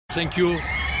Thank you.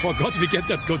 Forgot we get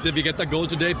that goal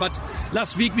today. But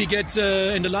last week we get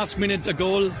in the last minute a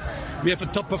goal. We have a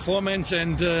top performance,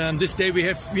 and this day we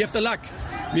have the luck.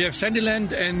 We have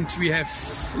Sandiland and we have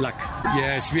luck.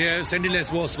 Yes,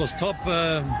 Sandiland was top.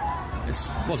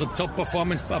 It was a top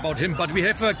performance about him. But we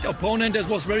have an opponent that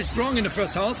was very strong in the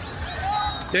first half.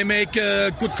 They make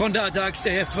good counter attacks.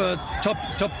 They have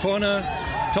top corner,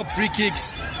 top free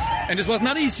kicks. And it was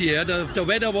not easy. The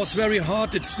weather was very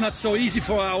hot. It's not so easy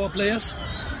for our players.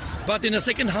 But in the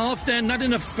second half, then not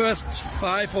in the first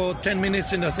 5 or 10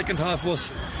 minutes. In the second half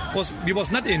we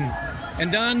was not in.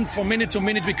 And then from minute to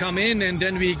minute we come in, and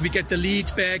then we get the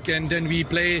lead back, and then we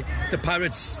play the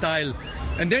Pirates style.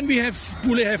 And then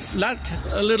Bule have luck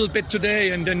a little bit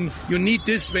today, and then you need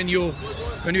this when you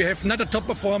have not a top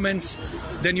performance,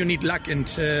 then you need luck, and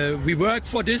we work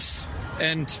for this,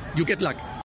 and you get luck.